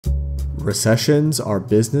Recessions are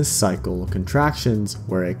business cycle contractions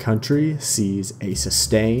where a country sees a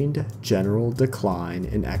sustained general decline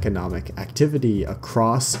in economic activity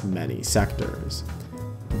across many sectors.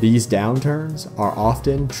 These downturns are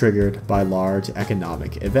often triggered by large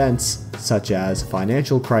economic events such as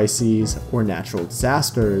financial crises or natural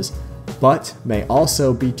disasters, but may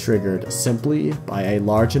also be triggered simply by a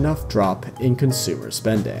large enough drop in consumer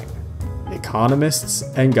spending. Economists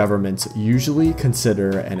and governments usually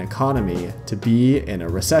consider an economy to be in a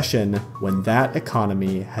recession when that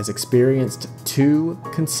economy has experienced 2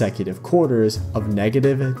 consecutive quarters of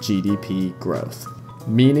negative GDP growth,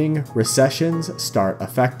 meaning recessions start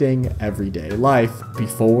affecting everyday life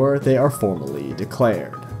before they are formally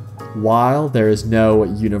declared. While there is no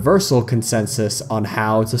universal consensus on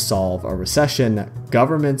how to solve a recession,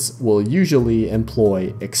 governments will usually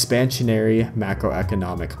employ expansionary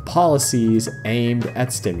macroeconomic policies aimed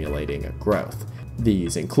at stimulating growth.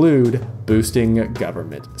 These include boosting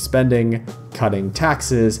government spending, cutting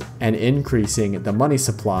taxes, and increasing the money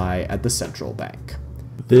supply at the central bank.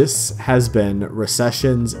 This has been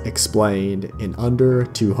Recessions Explained in under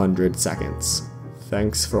 200 seconds.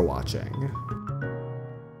 Thanks for watching.